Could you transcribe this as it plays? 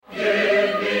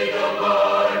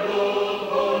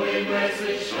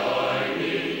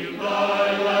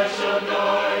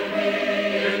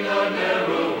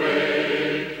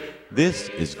This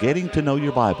is Getting to Know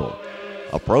Your Bible,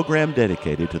 a program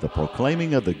dedicated to the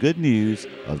proclaiming of the good news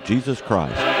of Jesus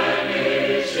Christ.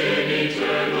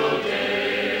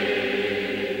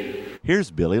 Here's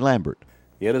Billy Lambert.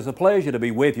 It is a pleasure to be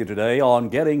with you today on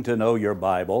Getting to Know Your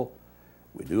Bible.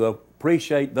 We do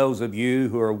appreciate those of you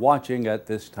who are watching at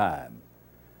this time.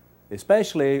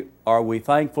 Especially are we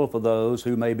thankful for those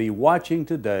who may be watching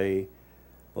today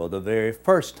for the very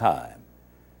first time.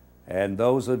 And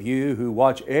those of you who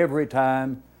watch every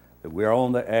time that we're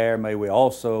on the air, may we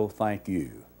also thank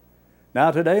you.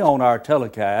 Now today on our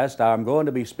telecast, I'm going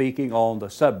to be speaking on the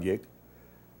subject,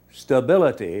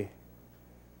 stability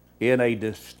in a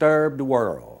disturbed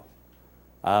world.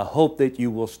 I hope that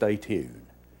you will stay tuned.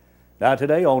 Now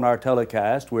today on our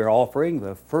telecast, we're offering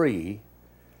the free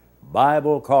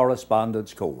Bible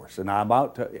correspondence course, and I'm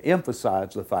about to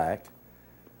emphasize the fact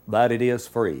that it is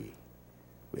free.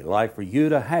 We'd like for you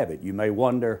to have it. You may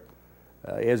wonder,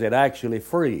 is it actually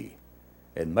free?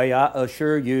 And may I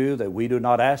assure you that we do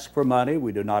not ask for money,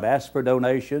 we do not ask for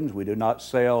donations, we do not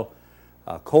sell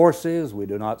courses, we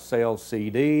do not sell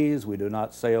CDs, we do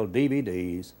not sell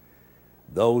DVDs.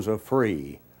 Those are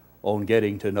free on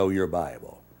Getting to Know Your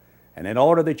Bible. And in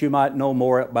order that you might know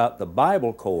more about the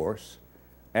Bible course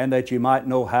and that you might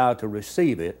know how to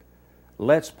receive it,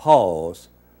 let's pause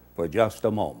for just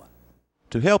a moment.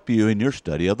 To help you in your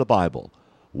study of the Bible,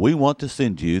 we want to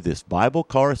send you this Bible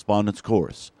correspondence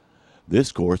course.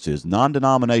 This course is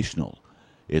non-denominational.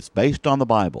 It's based on the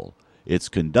Bible. It's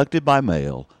conducted by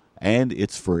mail, and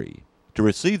it's free. To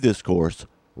receive this course,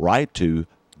 write to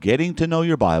Getting to Know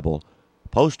Your Bible,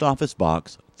 Post Office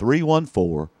Box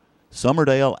 314,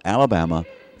 Summerdale, Alabama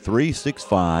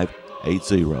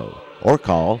 36580, or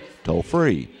call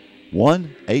toll-free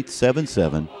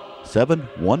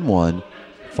 1-877-711-5214.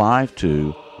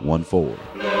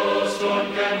 No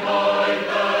storm can hide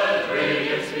that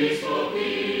radiance peaceful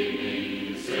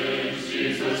evening, since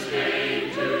Jesus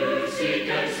came to seek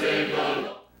and save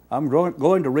the. I'm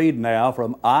going to read now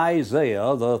from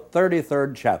Isaiah, the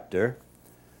 33rd chapter,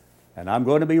 and I'm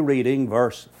going to be reading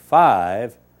verse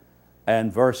 5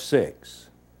 and verse 6.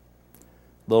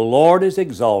 The Lord is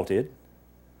exalted,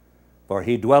 for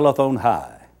He dwelleth on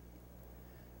high.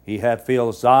 He hath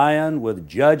filled Zion with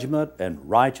judgment and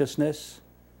righteousness,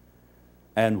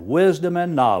 and wisdom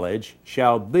and knowledge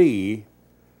shall be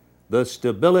the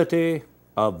stability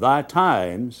of thy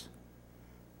times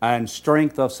and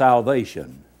strength of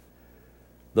salvation.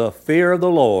 The fear of the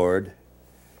Lord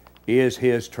is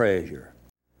His treasure.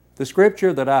 The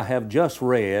scripture that I have just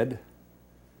read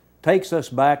takes us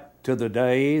back to the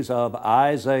days of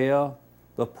Isaiah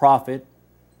the prophet,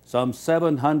 some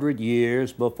 700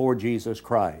 years before Jesus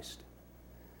Christ.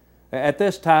 At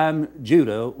this time,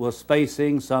 Judah was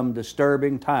facing some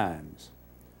disturbing times.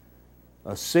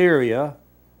 Assyria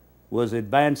was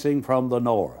advancing from the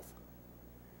north.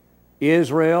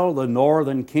 Israel, the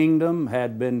northern kingdom,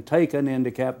 had been taken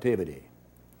into captivity.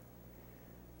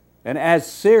 And as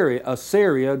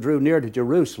Assyria drew near to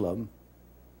Jerusalem,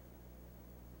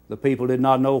 the people did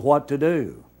not know what to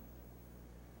do.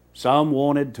 Some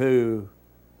wanted to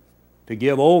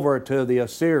give over to the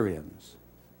Assyrians.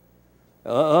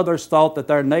 Others thought that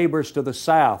their neighbors to the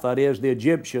south, that is, the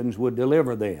Egyptians, would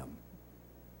deliver them.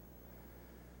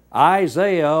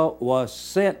 Isaiah was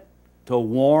sent to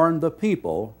warn the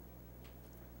people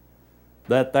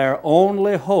that their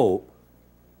only hope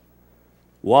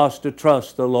was to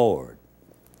trust the Lord.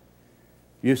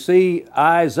 You see,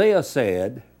 Isaiah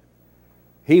said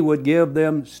He would give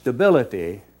them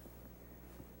stability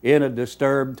in a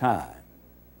disturbed time.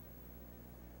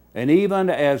 And even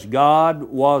as God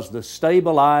was the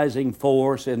stabilizing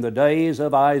force in the days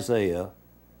of Isaiah,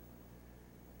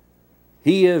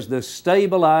 He is the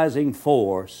stabilizing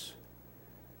force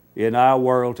in our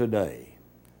world today.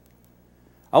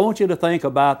 I want you to think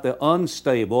about the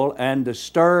unstable and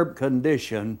disturbed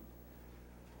condition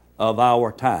of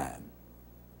our time.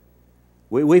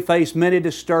 We face many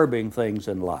disturbing things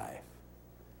in life.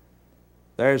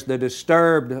 There's the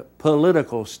disturbed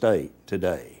political state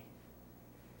today.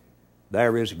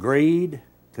 There is greed,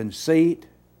 conceit,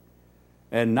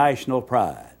 and national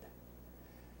pride.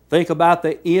 Think about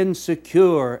the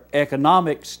insecure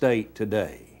economic state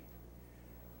today.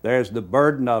 There's the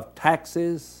burden of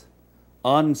taxes,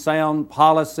 unsound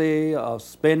policy of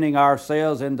spending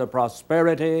ourselves into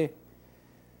prosperity,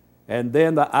 and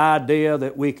then the idea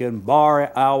that we can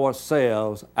borrow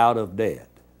ourselves out of debt.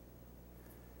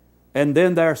 And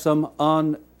then there are some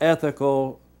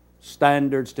unethical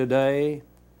standards today,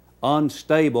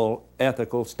 unstable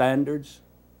ethical standards.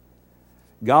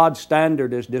 God's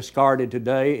standard is discarded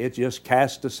today. It's just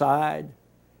cast aside.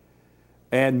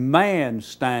 and man's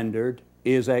standard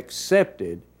is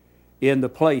accepted in the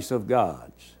place of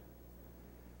God's.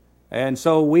 And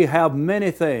so we have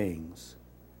many things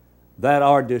that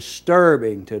are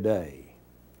disturbing today.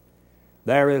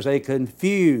 There is a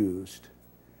confused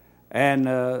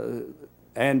and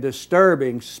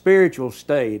disturbing spiritual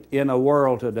state in a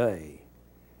world today.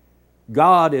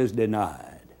 God is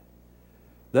denied.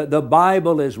 The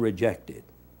Bible is rejected.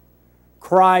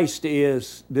 Christ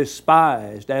is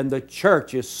despised, and the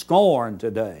church is scorned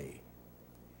today.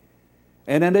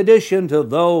 And in addition to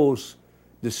those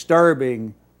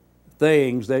disturbing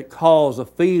things that cause a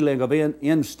feeling of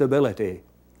instability,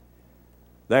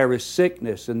 there is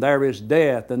sickness, and there is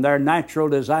death, and there are natural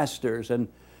disasters, and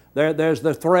there's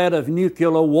the threat of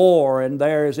nuclear war, and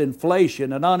there's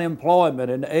inflation and unemployment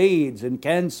and AIDS and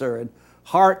cancer and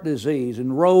heart disease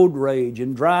and road rage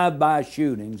and drive-by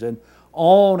shootings, and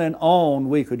on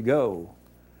we could go.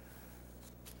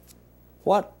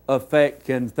 What effect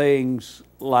can things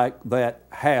like that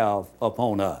have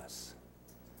upon us?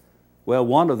 Well,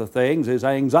 one of the things is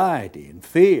anxiety and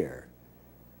fear.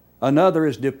 Another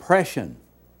is depression.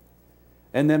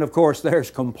 And then, of course,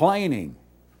 there's complaining.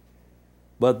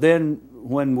 But then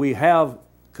when we have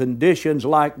conditions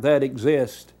like that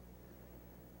exist,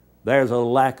 there's a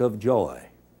lack of joy.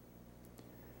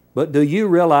 But do you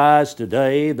realize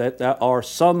today that there are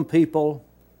some people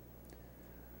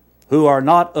who are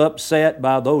not upset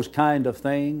by those kind of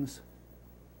things?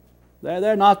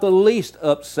 They're not the least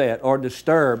upset or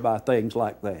disturbed by things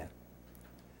like that.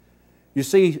 You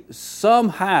see,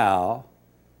 somehow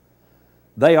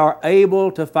they are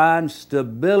able to find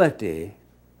stability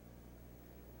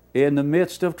in the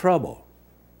midst of trouble.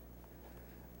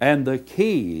 And the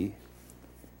key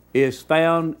is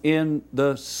found in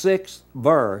the 6th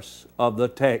verse of the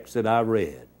text that I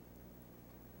read.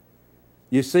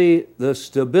 You see, the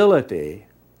stability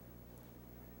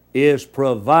is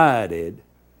provided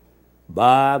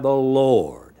by the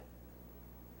Lord.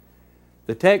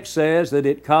 The text says that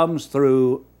it comes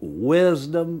through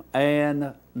wisdom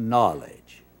and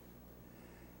knowledge.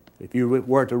 If you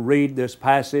were to read this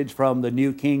passage from the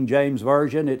New King James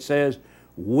Version, it says,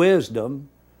 wisdom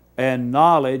and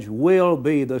knowledge will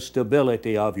be the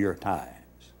stability of your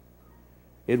times.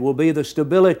 It will be the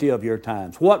stability of your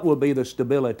times. What will be the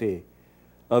stability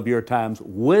of your times?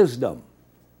 Wisdom,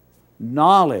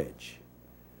 knowledge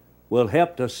will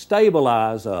help to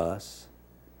stabilize us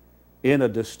in a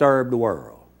disturbed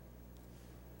world.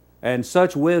 And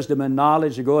such wisdom and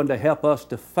knowledge are going to help us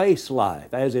to face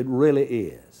life as it really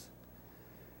is.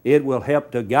 It will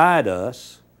help to guide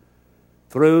us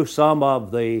through some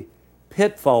of the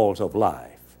pitfalls of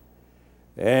life.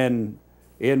 And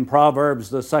in Proverbs,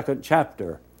 the 2nd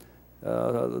chapter,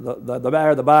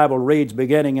 the Bible reads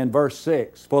beginning in verse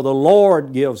 6, "For the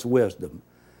Lord gives wisdom.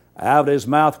 Out of His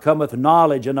mouth cometh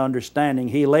knowledge and understanding.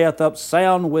 He layeth up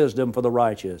sound wisdom for the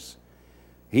righteous.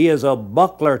 He is a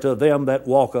buckler to them that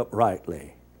walk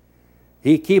uprightly.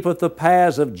 He keepeth the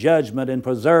paths of judgment and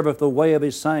preserveth the way of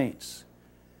His saints.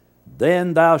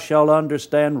 Then thou shalt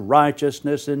understand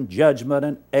righteousness and judgment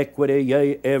and equity,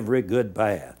 yea, every good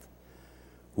path."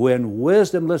 When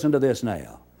wisdom, listen to this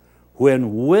now,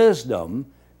 when wisdom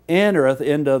entereth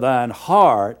into thine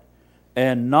heart,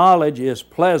 and knowledge is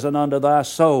pleasant unto thy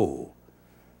soul,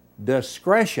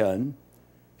 discretion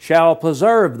shall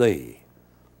preserve thee,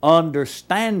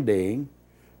 understanding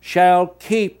shall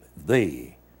keep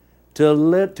thee,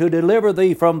 to deliver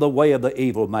thee from the way of the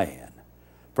evil man,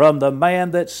 from the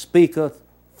man that speaketh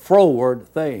froward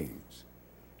things.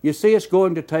 You see, it's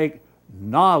going to take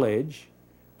knowledge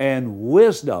and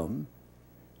wisdom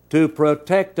to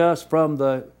protect us from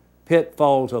the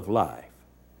pitfalls of life.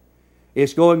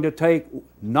 It's going to take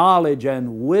knowledge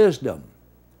and wisdom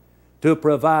to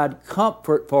provide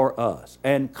comfort for us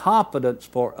and confidence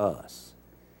for us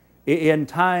in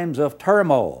times of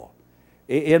turmoil.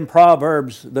 In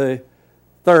Proverbs, the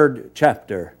 3rd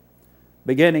chapter,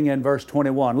 beginning in verse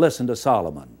 21, listen to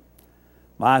Solomon.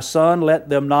 "My son, let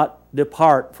them not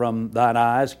depart from thine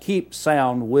eyes. Keep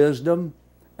sound wisdom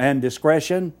and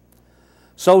discretion.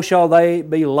 So shall they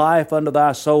be life unto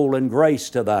thy soul and grace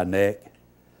to thy neck.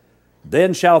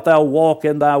 Then shalt thou walk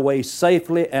in thy way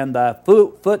safely, and thy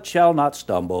foot shall not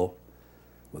stumble.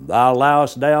 When thou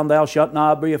liest down, thou shalt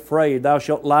not be afraid. Thou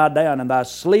shalt lie down, and thy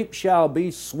sleep shall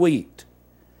be sweet.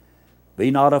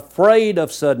 Be not afraid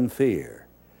of sudden fear,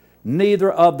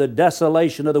 neither of the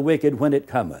desolation of the wicked when it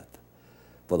cometh.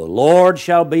 For the Lord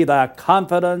shall be thy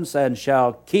confidence, and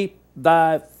shall keep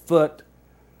thy foot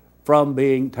from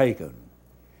being taken."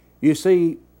 You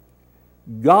see,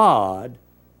 God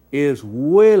is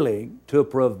willing to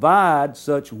provide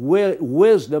such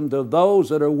wisdom to those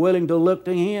that are willing to look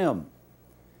to Him.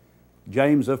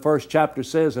 James, the first chapter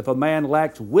says, if a man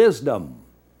lacks wisdom,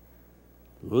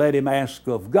 let him ask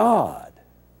of God.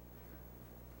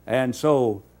 And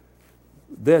so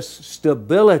this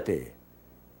stability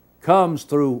comes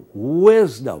through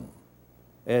wisdom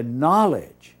and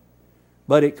knowledge,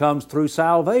 but it comes through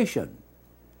salvation,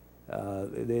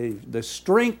 the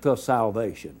strength of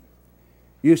salvation.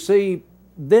 You see,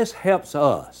 this helps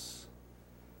us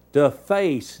to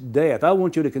face death. I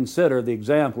want you to consider the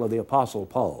example of the Apostle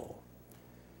Paul.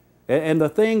 And the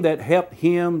thing that helped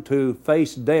him to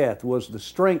face death was the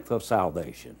strength of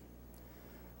salvation.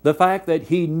 The fact that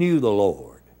he knew the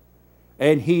Lord,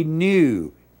 and he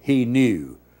knew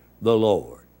the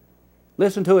Lord.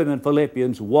 Listen to him in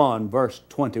Philippians 1, verse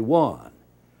 21.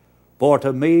 For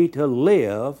to me to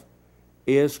live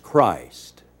is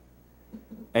Christ,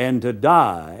 and to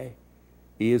die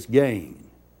is gain.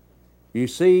 You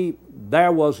see,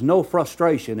 there was no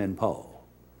frustration in Paul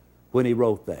when he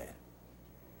wrote that.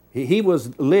 He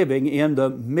was living in the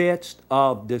midst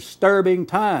of disturbing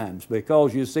times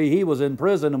because, you see, he was in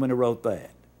prison when he wrote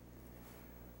that.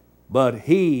 But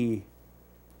he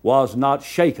was not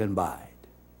shaken by it.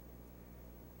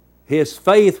 His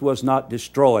faith was not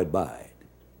destroyed by it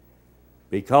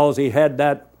because he had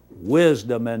that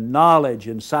wisdom and knowledge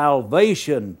and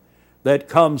salvation that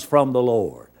comes from the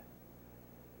Lord.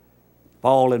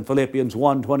 Paul in Philippians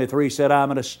 1:23 said,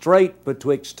 I'm in a strait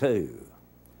betwixt two,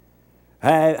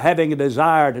 having a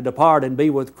desire to depart and be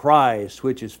with Christ,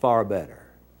 which is far better.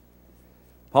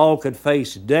 Paul could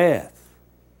face death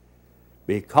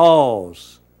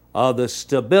because of the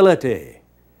stability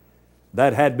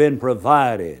that had been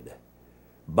provided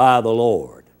by the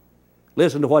Lord.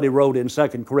 Listen to what he wrote in 2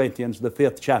 Corinthians, the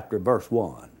 5th chapter, verse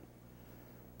 1.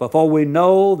 For we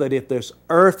know that if this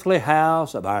earthly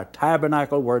house of our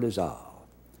tabernacle were dissolved,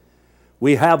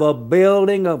 we have a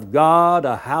building of God,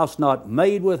 a house not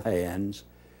made with hands,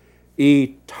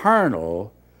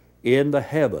 eternal in the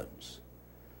heavens.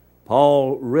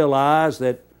 Paul realized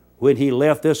that when he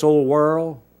left this old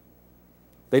world,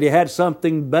 that he had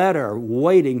something better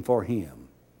waiting for him.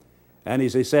 And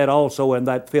as he said also in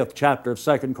that 5th chapter of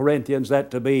 2 Corinthians, that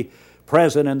to be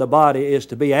present in the body is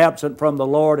to be absent from the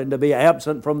Lord, and to be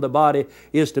absent from the body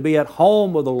is to be at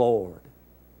home with the Lord.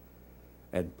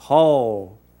 And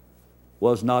Paul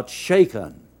was not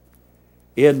shaken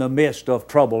in the midst of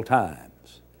troubled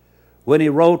times. When he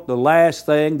wrote the last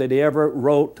thing that he ever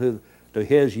wrote to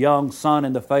his young son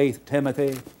in the faith,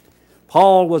 Timothy,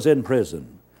 Paul was in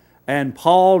prison. And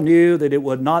Paul knew that it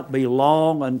would not be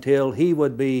long until he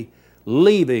would be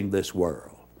leaving this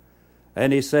world.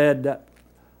 And he said,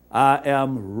 I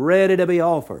am ready to be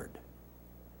offered,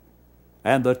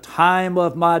 and the time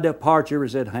of my departure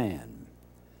is at hand.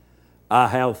 I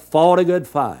have fought a good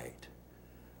fight.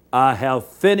 I have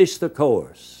finished the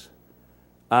course.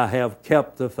 I have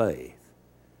kept the faith.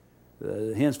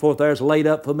 Henceforth there's laid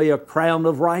up for me a crown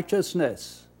of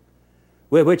righteousness,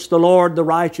 with which the Lord, the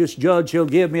righteous judge, shall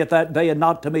give me at that day, and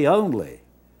not to me only,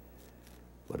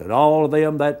 but at all of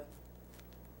them that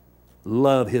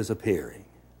love His appearing.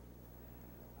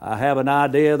 I have an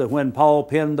idea that when Paul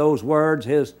penned those words,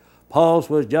 his pulse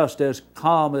was just as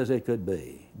calm as it could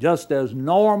be, just as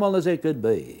normal as it could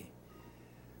be.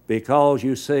 Because,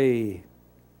 you see,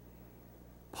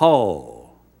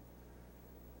 Paul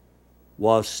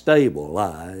was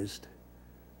stabilized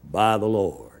by the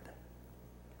Lord.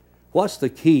 What's the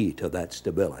key to that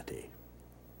stability?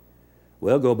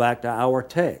 Well, go back to our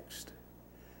text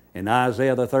in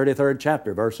Isaiah the 33rd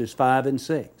chapter, verses 5 and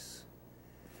 6.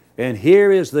 And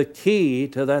here is the key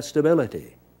to that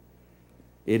stability.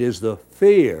 It is the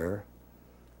fear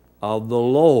of the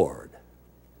Lord.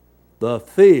 The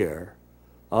fear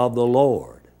of the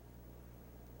Lord.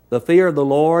 The fear of the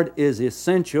Lord is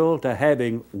essential to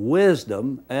having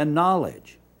wisdom and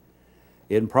knowledge.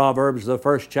 In Proverbs, the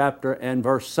 1st chapter and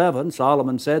verse 7,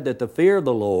 Solomon said that the fear of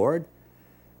the Lord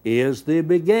is the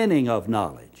beginning of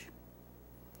knowledge.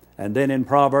 And then in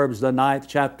Proverbs, the 9th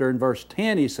chapter and verse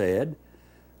 10, he said,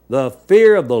 the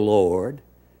fear of the Lord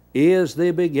is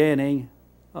the beginning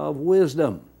of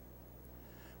wisdom.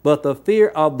 But the fear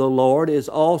of the Lord is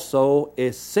also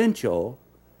essential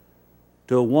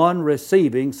to one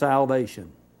receiving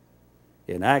salvation.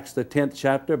 In Acts the 10th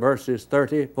chapter, verses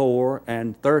 34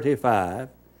 and 35,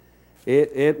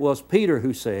 it was Peter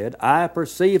who said, I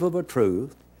perceive of a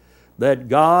truth that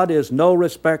God is no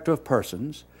respecter of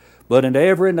persons, but in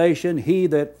every nation he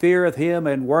that feareth Him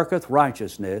and worketh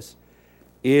righteousness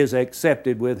is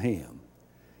accepted with Him.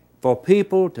 For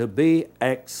people to be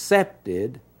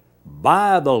accepted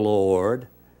by the Lord,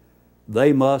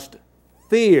 they must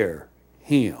fear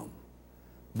Him.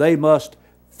 They must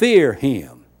fear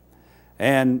Him.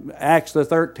 And Acts the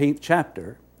 13th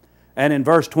chapter, and in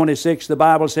verse 26 the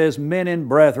Bible says, "Men and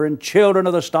brethren, children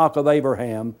of the stock of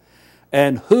Abraham,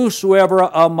 and whosoever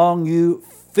among you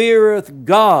feareth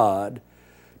God,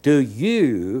 to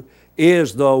you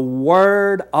is the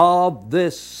word of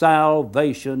this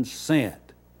salvation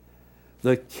sent."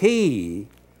 The key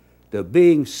to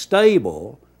being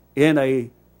stable in a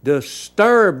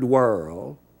disturbed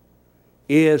world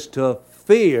is to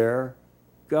fear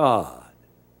God.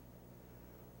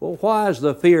 Well, why is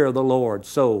the fear of the Lord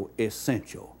so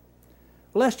essential?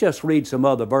 Let's just read some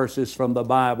other verses from the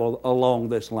Bible along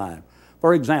this line.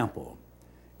 For example,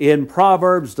 in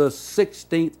Proverbs the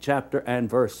 16th chapter and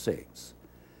verse 6,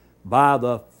 "By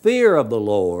the fear of the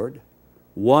Lord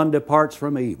one departs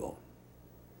from evil."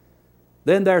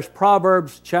 Then there's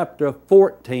Proverbs chapter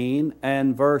 14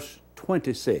 and verse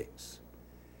 26.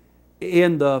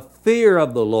 "In the fear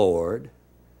of the Lord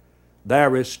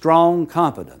there is strong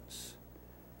confidence."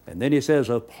 And then he says,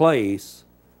 "a place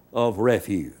of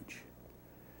refuge."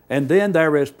 And then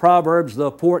there is Proverbs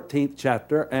the 14th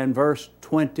chapter and verse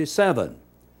 27.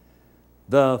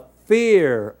 "The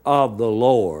fear of the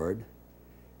Lord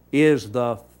is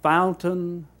the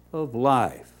fountain of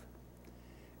life."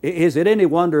 Is it any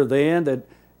wonder then that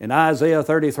in Isaiah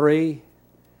 33,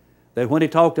 that when he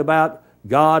talked about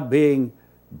God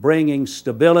bringing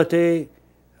stability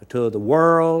to the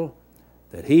world,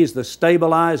 that He's the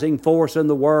stabilizing force in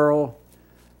the world,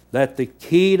 that the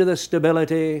key to the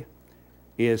stability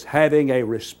is having a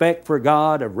respect for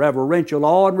God, a reverential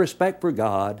awe and respect for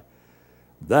God,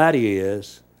 that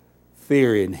is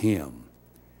fearing Him.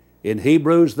 In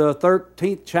Hebrews the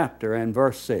 13th chapter and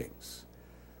verse 6,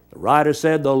 the writer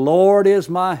said, "The Lord is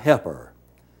my helper.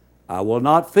 I will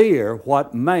not fear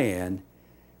what can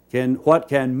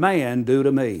man do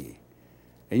to me."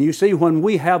 And you see, when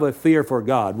we have a fear for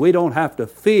God, we don't have to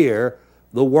fear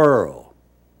the world.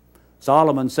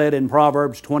 Solomon said in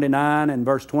Proverbs 29 and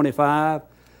verse 25,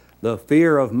 "The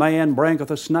fear of man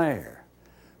bringeth a snare,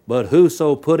 but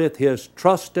whoso putteth his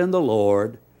trust in the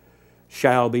Lord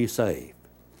shall be safe."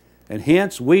 And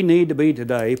hence we need to be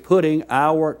today putting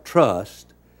our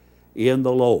trust in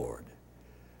the Lord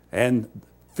and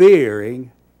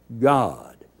fearing God.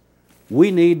 We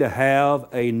need to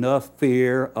have enough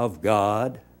fear of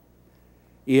God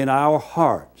in our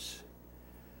hearts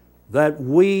that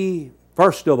we,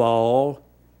 first of all,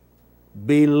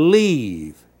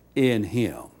 believe in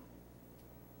Him.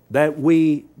 That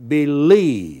we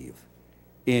believe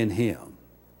in Him.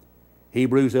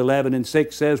 Hebrews 11 and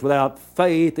 6 says, "Without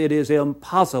faith it is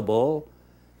impossible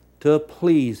to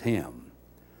please Him.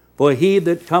 For he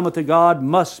that cometh to God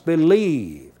must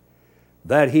believe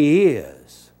that He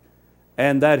is,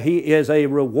 and that He is a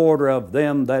rewarder of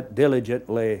them that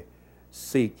diligently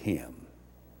seek Him."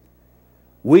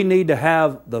 We need to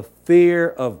have the fear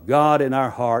of God in our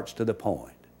hearts to the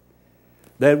point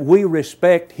that we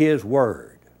respect His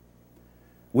Word.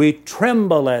 We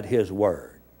tremble at His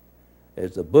Word,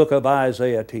 as the book of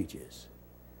Isaiah teaches.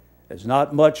 There's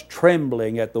not much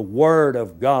trembling at the Word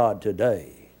of God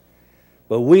today,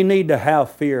 but we need to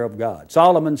have fear of God.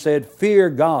 Solomon said, "Fear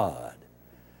God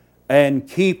and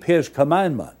keep His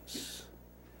commandments,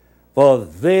 for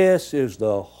this is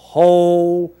the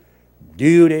whole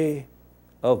duty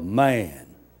of man."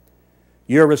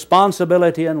 Your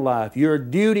responsibility in life, your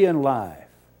duty in life,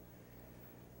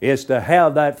 is to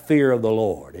have that fear of the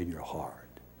Lord in your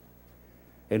heart.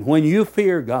 And when you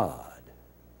fear God,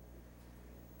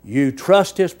 you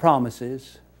trust His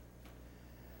promises.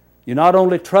 You not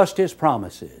only trust His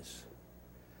promises,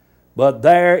 but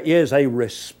there is a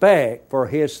respect for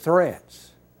His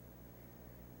threats.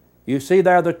 You see,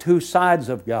 there are the two sides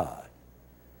of God.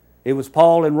 It was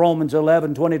Paul in Romans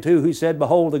 11:22 who said,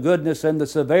 "Behold the goodness and the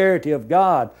severity of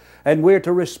God." And we're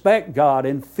to respect God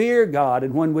and fear God.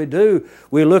 And when we do,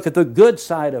 we look at the good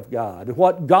side of God,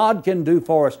 what God can do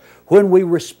for us when we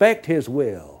respect His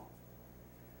will.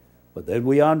 But then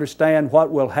we understand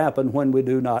what will happen when we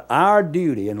do not. Our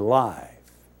duty in life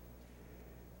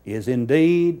is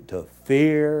indeed to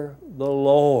fear the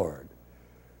Lord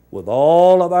with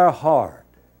all of our heart,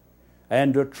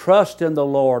 and to trust in the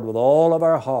Lord with all of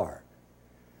our heart,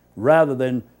 rather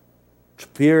than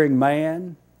fearing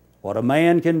man, what a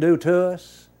man can do to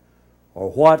us, or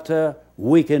what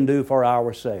we can do for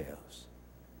ourselves.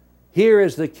 Here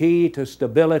is the key to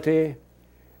stability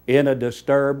in a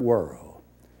disturbed world.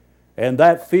 And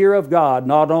that fear of God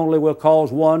not only will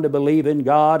cause one to believe in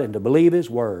God and to believe His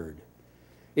Word,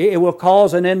 it will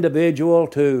cause an individual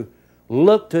to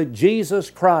look to Jesus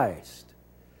Christ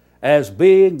as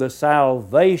being the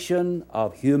salvation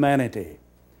of humanity.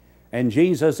 And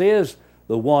Jesus is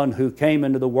the one who came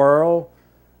into the world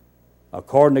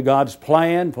according to God's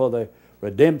plan for the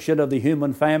redemption of the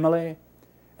human family.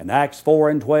 In Acts 4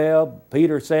 and 12,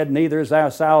 Peter said, "Neither is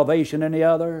there salvation any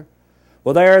other,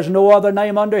 for there is no other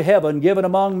name under heaven given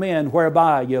among men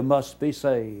whereby you must be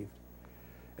saved."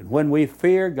 And when we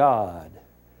fear God,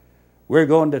 we're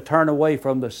going to turn away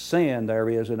from the sin there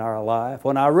is in our life.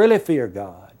 When I really fear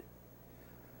God,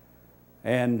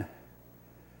 and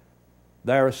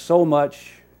there is so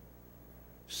much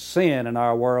sin in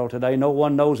our world today, no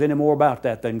one knows any more about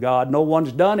that than God. No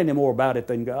one's done any more about it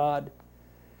than God.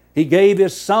 He gave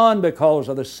His Son because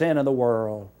of the sin of the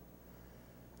world.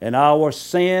 And our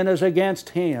sin is against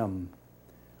Him.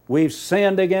 We've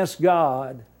sinned against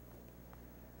God.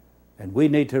 And we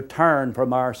need to turn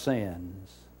from our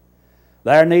sins.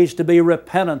 There needs to be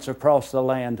repentance across the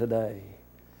land today,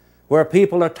 where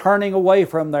people are turning away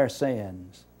from their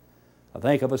sins. I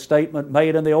think of a statement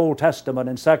made in the Old Testament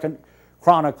in 2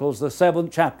 Chronicles, the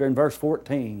 7th chapter, in verse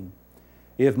 14.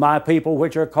 "If my people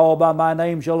which are called by my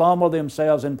name shall humble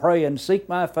themselves and pray and seek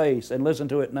my face," and listen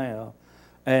to it now,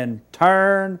 "and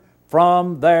turn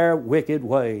from their wicked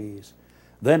ways,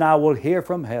 then I will hear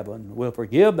from heaven, will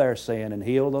forgive their sin and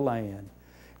heal the land."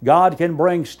 God can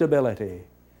bring stability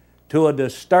to a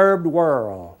disturbed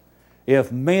world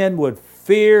if men would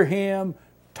fear Him,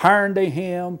 turn to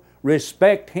Him,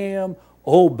 respect Him,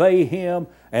 obey Him,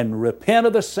 and repent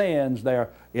of the sins there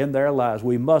in their lives.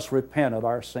 We must repent of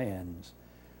our sins.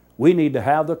 We need to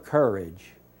have the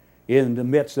courage in the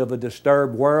midst of a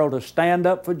disturbed world to stand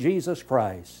up for Jesus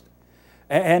Christ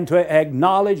and to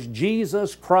acknowledge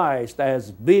Jesus Christ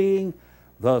as being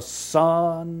the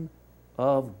Son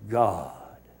of God.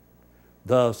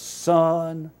 The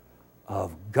Son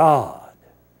of God.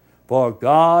 For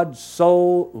God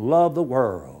so loved the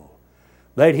world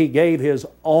that He gave His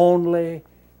only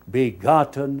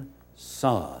begotten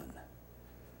Son.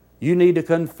 You need to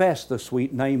confess the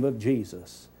sweet name of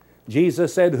Jesus.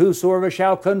 Jesus said, "Whosoever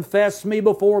shall confess me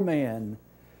before men,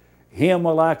 him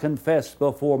will I confess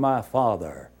before my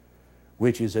Father,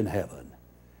 which is in heaven."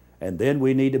 And then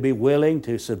we need to be willing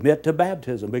to submit to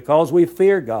baptism because we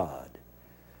fear God.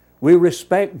 We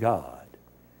respect God.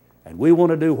 And we want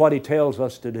to do what He tells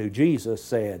us to do. Jesus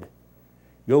said,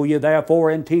 "Go ye therefore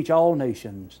and teach all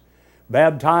nations,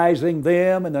 baptizing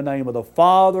them in the name of the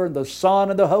Father and the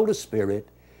Son and the Holy Spirit,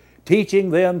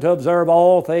 teaching them to observe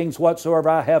all things whatsoever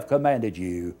I have commanded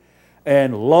you.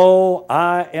 And lo,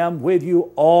 I am with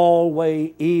you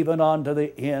always, even unto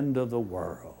the end of the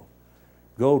world."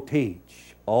 Go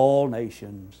teach all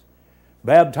nations.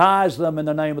 Baptize them in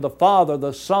the name of the Father,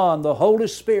 the Son, the Holy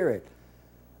Spirit.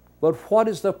 But what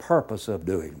is the purpose of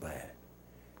doing that?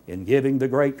 In giving the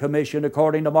Great Commission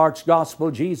according to Mark's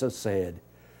Gospel, Jesus said,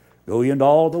 "Go ye into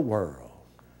all the world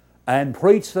and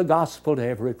preach the gospel to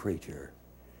every creature.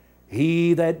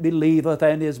 He that believeth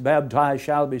and is baptized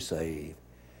shall be saved.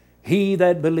 He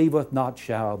that believeth not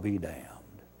shall be damned."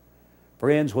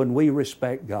 Friends, when we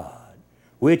respect God,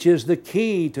 which is the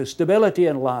key to stability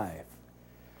in life,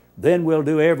 then we'll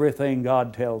do everything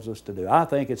God tells us to do. I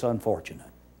think it's unfortunate.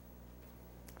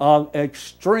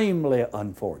 Extremely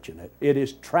unfortunate. It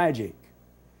is tragic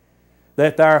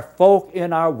that there are folk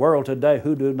in our world today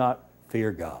who do not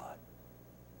fear God.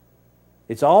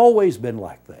 It's always been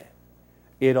like that.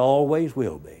 It always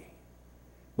will be.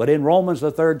 But in Romans,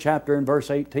 the 3rd chapter, in verse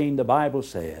 18, the Bible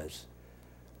says,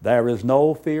 "There is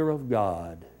no fear of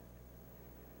God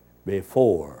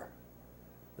before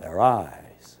their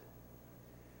eyes."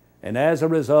 And as a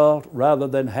result, rather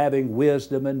than having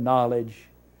wisdom and knowledge,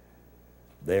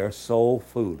 they are so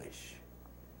foolish,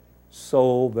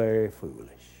 so very foolish.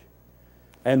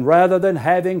 And rather than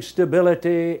having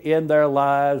stability in their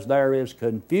lives, there is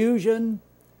confusion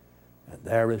and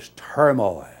there is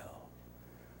turmoil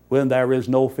when there is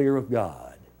no fear of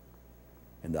God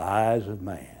in the eyes of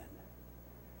man.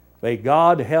 May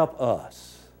God help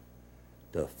us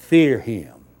to fear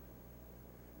Him,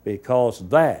 because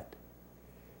that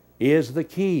is the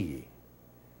key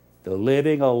to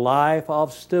living a life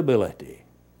of stability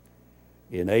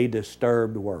in a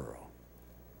disturbed world.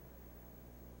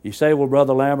 You say, "Well,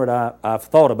 Brother Lambert, I've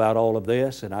thought about all of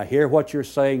this and I hear what you're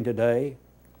saying today,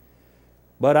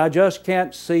 but I just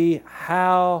can't see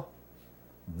how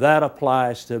that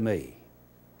applies to me."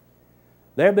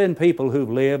 There have been people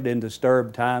who've lived in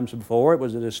disturbed times before. It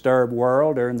was a disturbed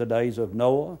world during the days of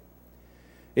Noah.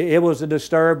 It was a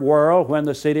disturbed world when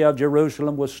the city of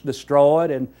Jerusalem was destroyed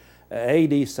in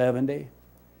AD 70.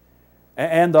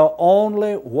 And the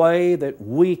only way that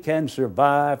we can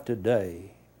survive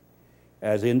today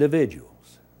as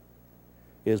individuals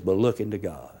is by looking to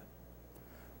God.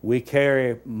 We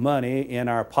carry money in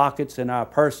our pockets, in our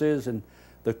purses, and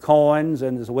the coins,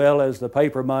 and as well as the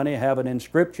paper money, have an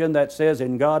inscription that says,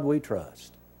 "In God we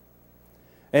trust."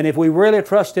 And if we really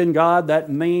trust in God, that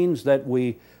means that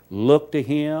we look to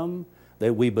Him,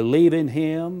 that we believe in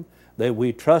Him, that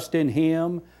we trust in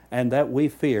Him, and that we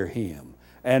fear Him.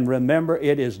 And remember,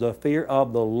 it is the fear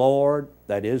of the Lord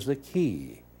that is the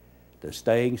key to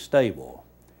staying stable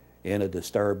in a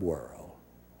disturbed world.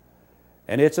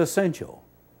 And it's essential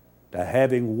to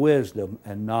having wisdom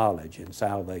and knowledge in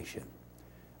salvation.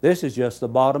 This is just the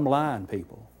bottom line,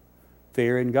 people.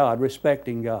 Fearing God,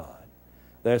 respecting God.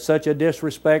 There's such a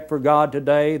disrespect for God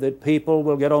today that people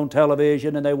will get on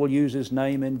television and they will use His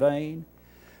name in vain.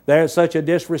 There's such a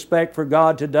disrespect for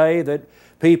God today that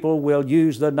people will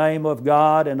use the name of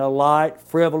God in a light,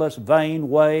 frivolous, vain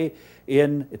way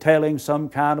in telling some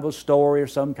kind of a story or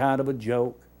some kind of a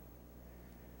joke.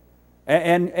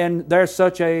 And there's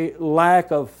such a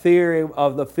lack of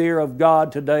the fear of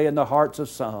God today in the hearts of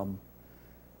some.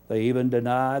 They even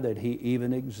deny that He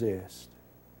even exists.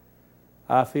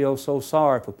 I feel so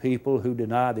sorry for people who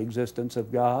deny the existence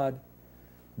of God.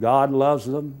 God loves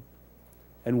them,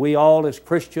 and we all as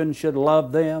Christians should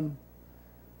love them.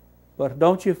 But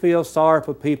don't you feel sorry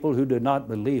for people who do not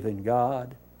believe in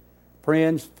God?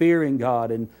 Friends, fearing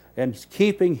God and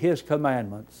keeping His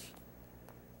commandments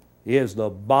is the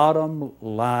bottom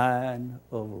line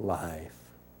of life.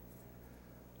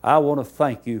 I want to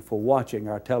thank you for watching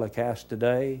our telecast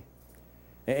today.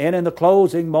 And in the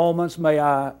closing moments, may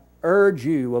I urge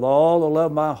you with all the love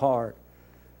of my heart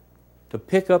to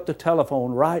pick up the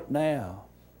telephone right now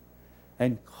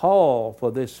and call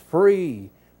for this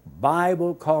free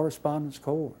Bible correspondence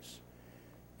course.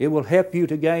 It will help you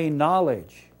to gain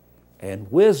knowledge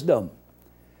and wisdom,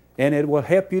 and it will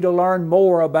help you to learn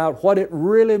more about what it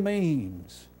really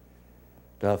means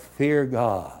to fear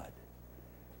God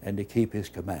and to keep His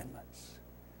commandments.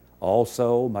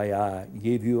 Also, may I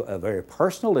give you a very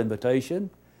personal invitation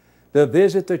to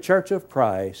visit the Church of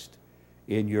Christ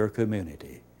in your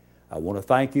community. I want to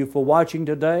thank you for watching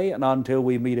today, and until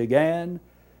we meet again,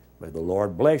 may the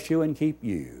Lord bless you and keep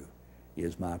you,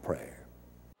 is my prayer.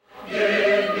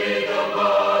 Give me the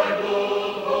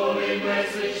Bible, holy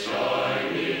message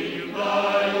shining,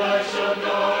 thy light shall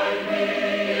guide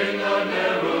me in the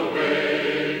narrow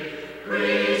way.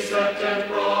 Precept and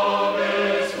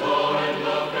promise, law and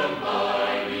love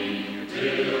combining,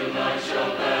 till night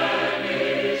shall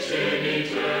vanish in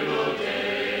eternal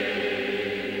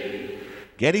day.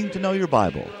 Getting to Know Your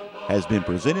Bible has been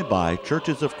presented by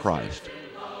Churches of Christ.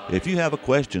 If you have a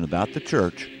question about the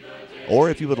church, or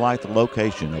if you would like the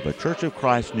location of a Church of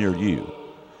Christ near you,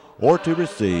 or to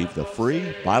receive the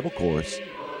free Bible course,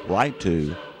 write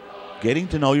to Getting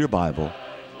to Know Your Bible,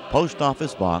 Post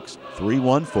Office Box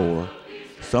 314,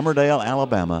 Summerdale,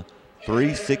 Alabama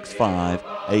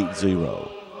 36580,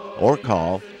 or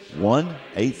call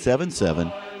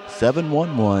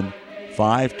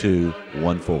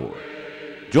 1-877-711-5214.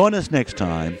 Join us next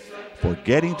time for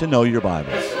Getting to Know Your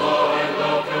Bible.